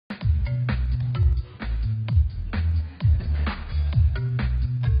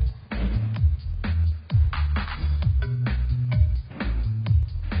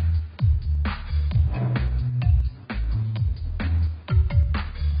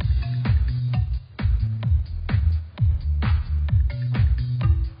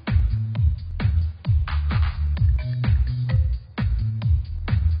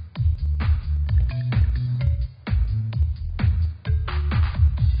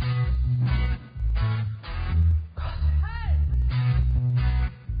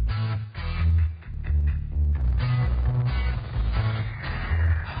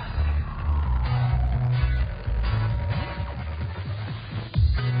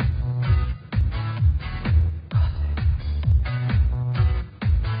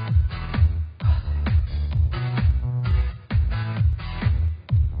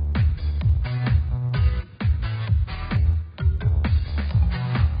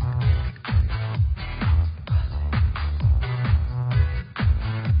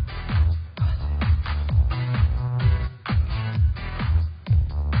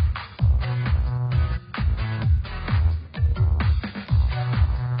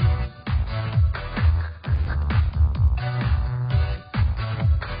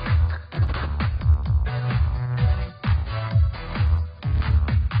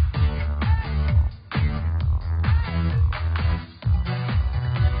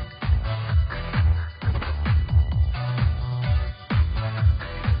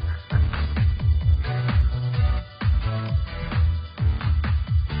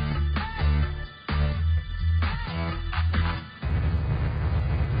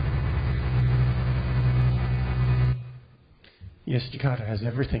Yes, Jakarta has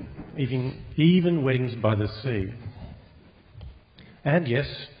everything, even weddings by the sea. And yes,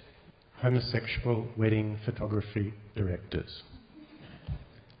 homosexual wedding photography directors.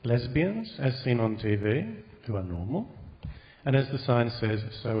 Lesbians, as seen on TV, who are normal. And as the sign says,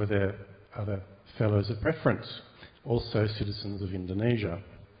 so are their other fellows of preference, also citizens of Indonesia.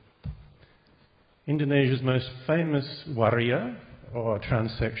 Indonesia's most famous warrior, or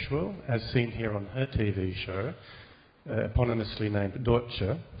transsexual, as seen here on her TV show, eponymously named Dorce,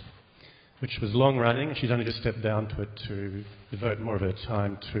 which was long running. She's only just stepped down to it to devote more of her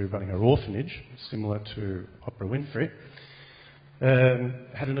time to running her orphanage, similar to Oprah Winfrey.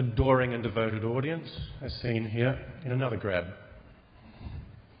 Had an adoring and devoted audience, as seen here in another grab.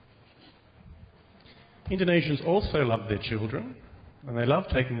 Indonesians also love their children, and they love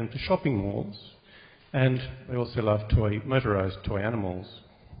taking them to shopping malls, and they also love motorised toy animals.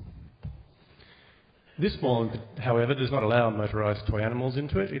 This mall, however, does not allow motorised toy animals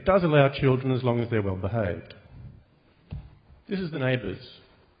into it. It does allow children as long as they're well behaved. This is the neighbours.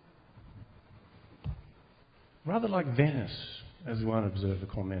 Rather like Venice, as one observer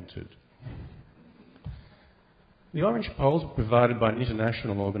commented. The orange poles were provided by an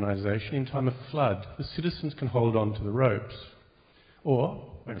international organisation in time of flood. The citizens can hold on to the ropes. Or,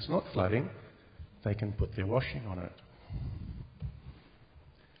 when it's not flooding, they can put their washing on it.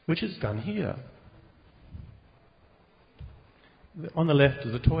 Which is done here. On the left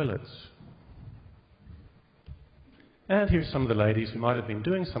are the toilets. And here's some of the ladies who might have been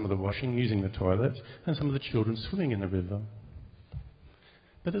doing some of the washing using the toilet, and some of the children swimming in the river.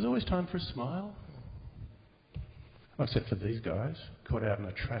 But there's always time for a smile. Except for these guys, caught out in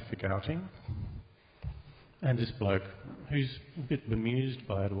a traffic outing. And this bloke, who's a bit bemused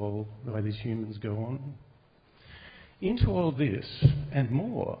by it all, the way these humans go on. Into all this, and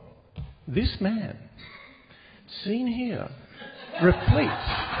more, this man, seen here, replete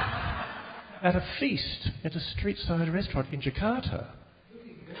at a feast at a street-side restaurant in Jakarta.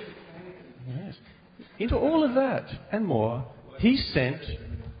 Yes. Into all of that and more, he sent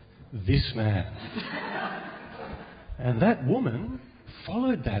this man. And that woman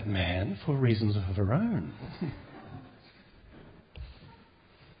followed that man for reasons of her own.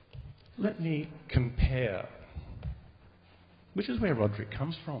 Let me compare, which is where Roderick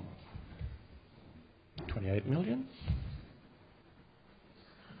comes from. 28 million.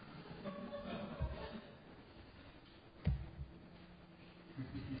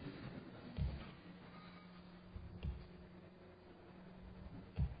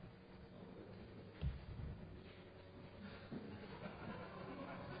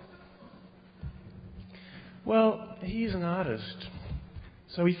 Well, he's an artist,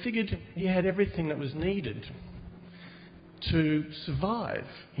 so he figured he had everything that was needed to survive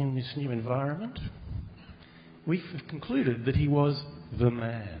in this new environment. We've concluded that he was the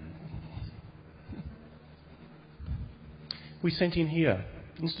man. We sent in here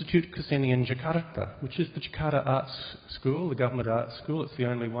Institute Kesenian Jakarta, which is the Jakarta Arts School, the government arts school. It's the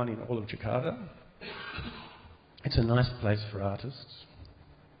only one in all of Jakarta. It's a nice place for artists.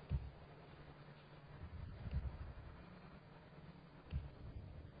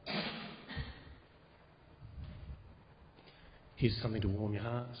 Here's something to warm your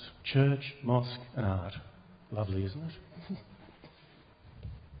hearts. Church, mosque and art. Lovely, isn't it?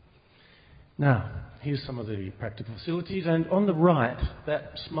 Now, here's some of the practical facilities. And on the right,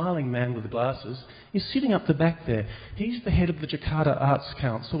 that smiling man with the glasses is sitting up the back there. He's the head of the Jakarta Arts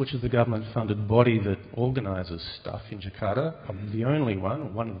Council, which is the government-funded body that organises stuff in Jakarta. Probably the only one, or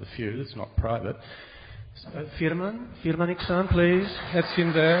one of the few, that's not private. So, Firman Iksan, please. That's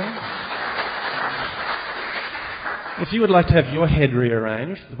him there. If you would like to have your head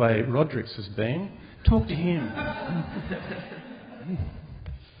rearranged the way Roderick's has been, talk to him.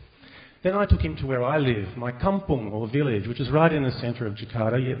 Then I took him to where I live, my kampung, or village, which is right in the centre of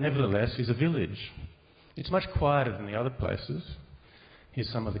Jakarta, yet nevertheless is a village. It's much quieter than the other places. Here's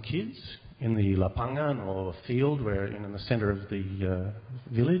some of the kids in the lapangan, or field, where in the centre of the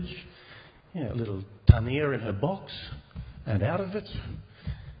village. Yeah, a little Tania in her box, and out of it.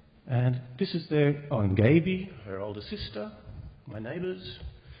 And this is their Ngabi, her older sister, my neighbours.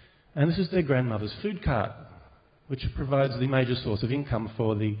 And this is their grandmother's food cart, which provides the major source of income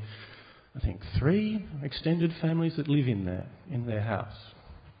for the, I think, 3 extended families that live in their house.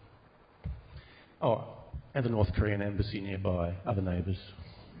 Oh, and the North Korean embassy nearby, other neighbours.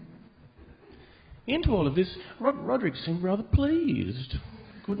 Into all of this, Roderick seemed rather pleased.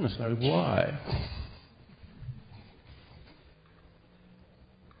 Goodness knows why.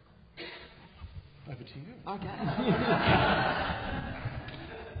 Over to you. Okay.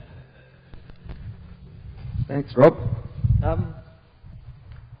 Thanks, Rob.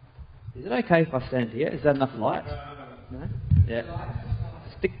 Is it okay if I stand here? Is that enough light? No? Yeah.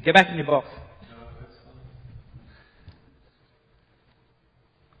 Get back in your box.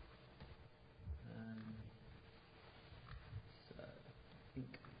 So, I think...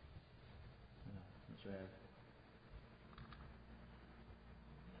 I'm not sure.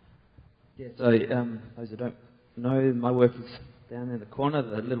 Yeah, so those who don't know, my work is down in the corner,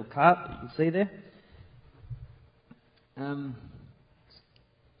 the little cart that you can see there.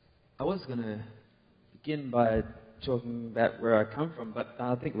 I was going to begin by talking about where I come from, but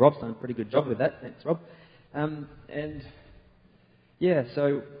I think Rob's done a pretty good job with that. Thanks, Rob. And yeah,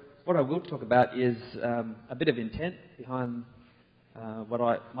 so what I will talk about is a bit of intent behind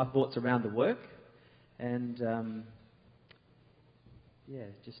my thoughts around the work, and yeah,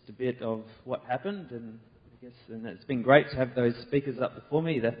 just a bit of what happened, and I guess, and it's been great to have those speakers up before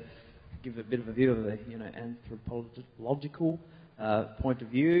me that give a bit of a view of the anthropological point of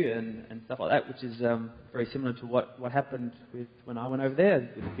view and stuff like that, which is very similar to what happened when I went over there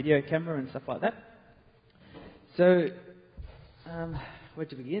with the video camera and stuff like that. So, where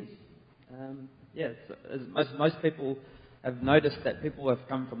to begin? Yeah, as most people have noticed that people have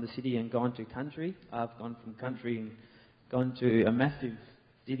come from the city and gone to country. I've gone from country and gone to a massive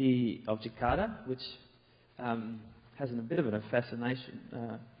city of Jakarta, which has a bit of a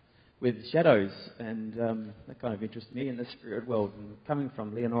fascination with shadows, and that kind of interests me in the spirit world. And coming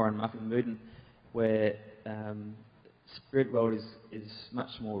from Leonora and Muffin Mooden, where spirit world is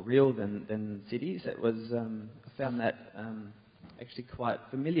much more real than cities, it was I found that actually quite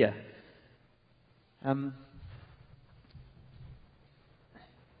familiar. There's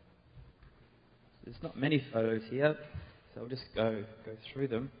not many photos here, so I'll just go through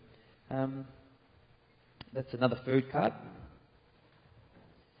them. That's another food cart.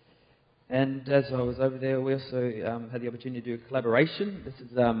 And as I was over there, we also had the opportunity to do a collaboration. This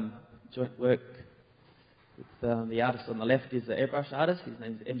is joint work with the artist on the left is the airbrush artist. His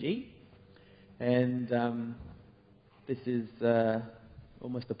name's MG. And this is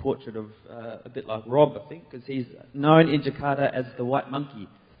almost a portrait of a bit like Rob, I think, because he's known in Jakarta as the White Monkey.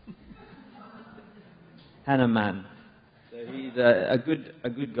 Hanuman. So he's a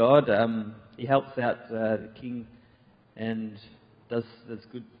good god. He helps out the king and does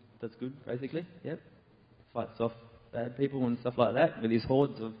good, basically. Yep. Fights off bad people and stuff like that with his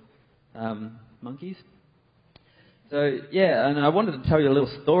hordes of monkeys. So yeah, and I wanted to tell you a little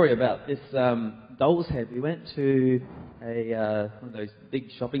story about this doll's head. We went to one of those big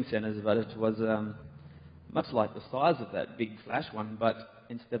shopping centres, but it was much like the size of that big flash one, but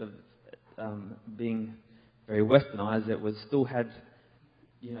instead of being very westernised, it was still had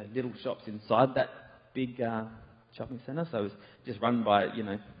little shops inside that big shopping centre. So it was just run by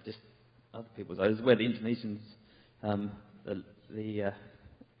just other people. So it was where the Indonesians, the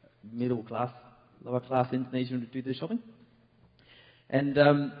middle class, lower class Indonesian would do the shopping. And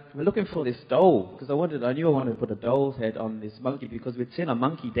we're looking for this doll because I knew I wanted to put a doll's head on this monkey because we'd seen a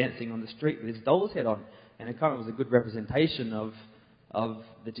monkey dancing on the street with his doll's head on, and it kind of was a good representation of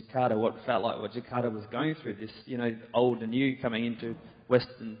the Jakarta, what felt like what Jakarta was going through, this old and new coming into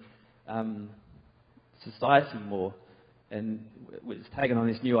Western society more, and was taking on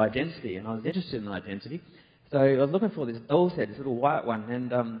this new identity, and I was interested in identity. So I was looking for this doll's head, this little white one,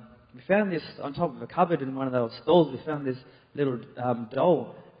 and we found this on top of a cupboard in one of those stalls. We found this little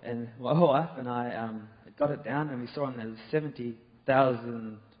doll, and my wife and I got it down, and we saw it as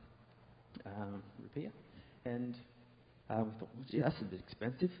 70,000 rupiah, and we thought, well, gee, that's a bit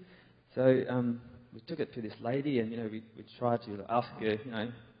expensive. So we took it to this lady, and we tried to ask her,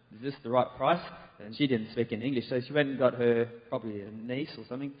 is this the right price? And she didn't speak in English, so she went and got her, probably a niece or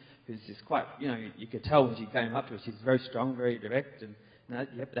something, who's just quite, you could tell when she came up to her, she's very strong, very direct, and no,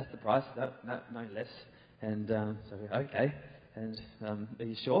 yep, that's the price, no less. And so okay, and are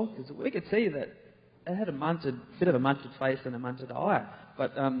you sure? Because we could see that it had a bit of a munted face and a munted eye,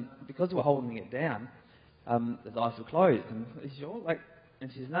 but because we're holding it down, the eyes were closed. And are you sure?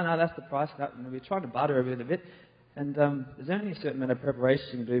 And she says, no, that's the price. And we're trying to butter her a bit. And there's only a certain amount of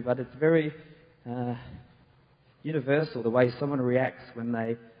preparation to do, but it's very universal the way someone reacts when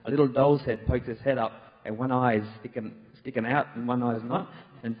a little doll's head pokes its head up and one eye is sticking out and one eye is not.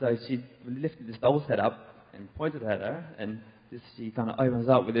 And so she lifted this doll's head up and pointed at her, and she kind of opens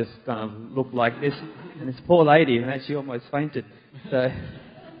up with this kind of look like this, and this poor lady, and she almost fainted. So,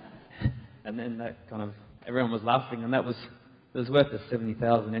 and then that kind of, everyone was laughing, and it was worth the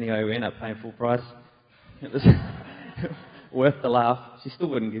 70,000 anyway. We ended up paying full price. It was worth the laugh. She still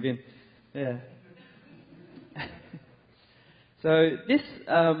wouldn't give in. Yeah. So this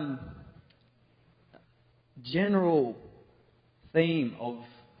general theme of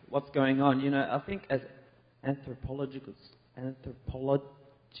what's going on. I think as anthropologists,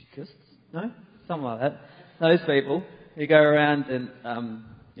 no? Something like that. Those people who go around and,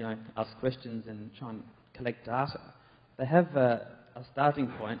 ask questions and try and collect data, they have a starting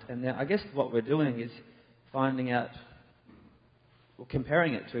point, and I guess what we're doing is finding out, or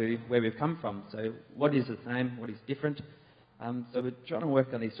comparing it to where we've come from. So what is the same, what is different? So we're trying to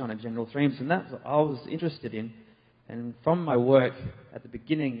work on these kind of general themes, and that's what I was interested in. And from my work at the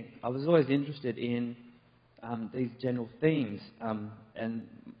beginning, I was always interested in these general themes, and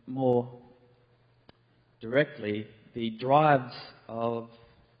more directly, the drives of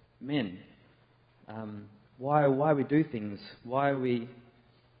men. Why we do things, why we,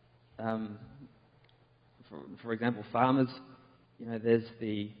 for example, farmers, there's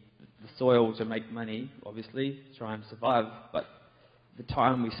the soil to make money, obviously, try and survive, but the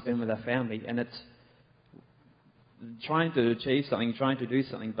time we spend with our family, and it's trying to achieve something, trying to do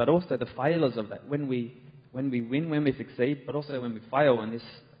something, but also the failures of that, when we win, when we succeed, but also when we fail, and this,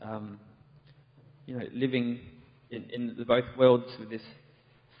 living in the both worlds with this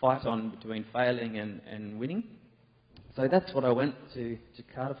fight on between failing and winning. So that's what I went to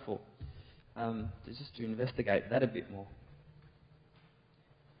Jakarta for, just to investigate that a bit more.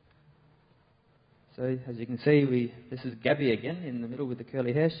 So as you can see, this is Gabby again in the middle with the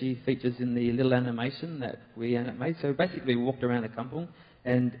curly hair. She features in the little animation that we made. So basically we walked around the kampung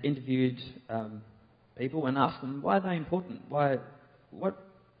and interviewed people and asked them why are they important, why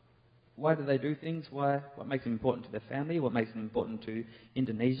do they do things, what makes them important to their family, what makes them important to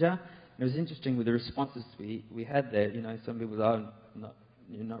Indonesia. And it was interesting with the responses we had there. Some people say, oh,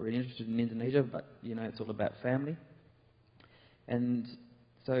 you're not really interested in Indonesia, but it's all about family. And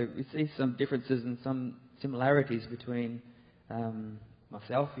so we see some differences and some similarities between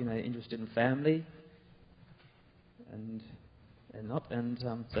myself, interested in family, and not. And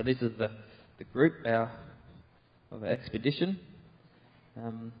so this is the group of our expedition.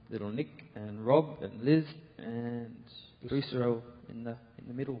 Little Nick and Rob and Liz and Bruce are all in the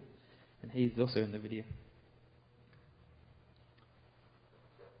middle, and he's also in the video.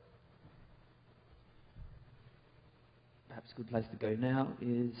 Perhaps a good place to go now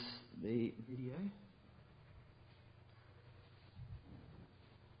is the video.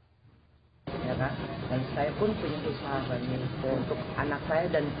 Ya kan? Dan saya pun punya usaha ini untuk anak saya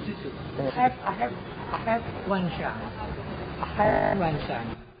dan cucu. I have one son.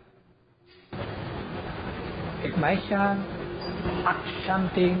 If my son asks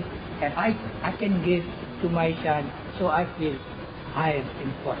something and I can give to my son, so I feel I am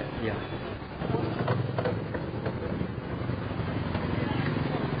important. Yeah.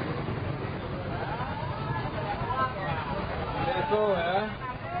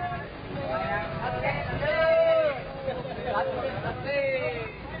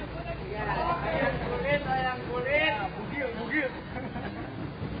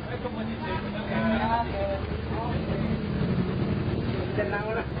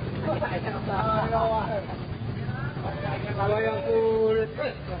 Kalau yang kulit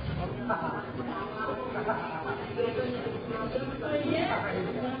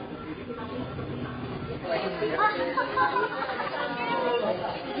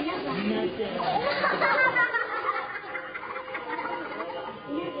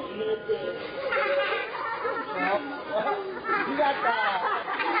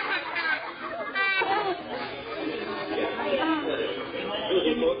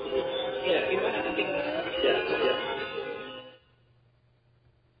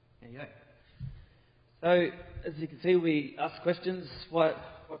So, as you can see, we ask questions. What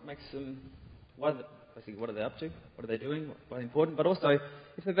makes them? Basically, what are they up to? What are they doing? What is important? But also,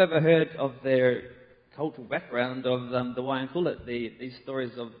 if they've ever heard of their cultural background of the Wayang Kulit, these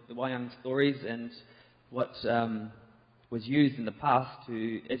stories of the Wayang stories, and what was used in the past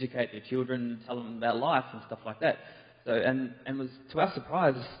to educate their children, tell them about life and stuff like that. So, and was to our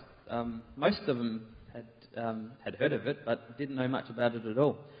surprise, most of them had heard of it, but didn't know much about it at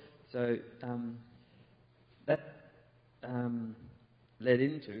all. So. That led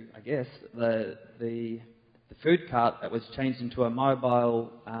into, I guess, the food cart that was changed into a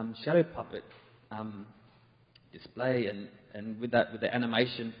mobile shadow puppet display, and with the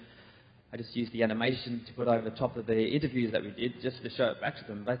animation, I just used the animation to put over the top of the interviews that we did, just to show it back to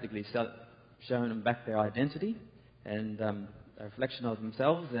them, basically showing them back their identity and a reflection of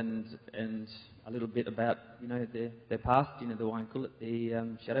themselves, and a little bit about their past, the Wayang Kulit,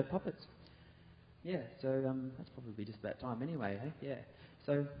 the shadow puppets. Yeah, so that's probably just about time anyway, eh? Yeah.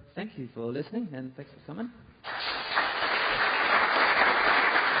 So thank you for listening, and thanks for coming.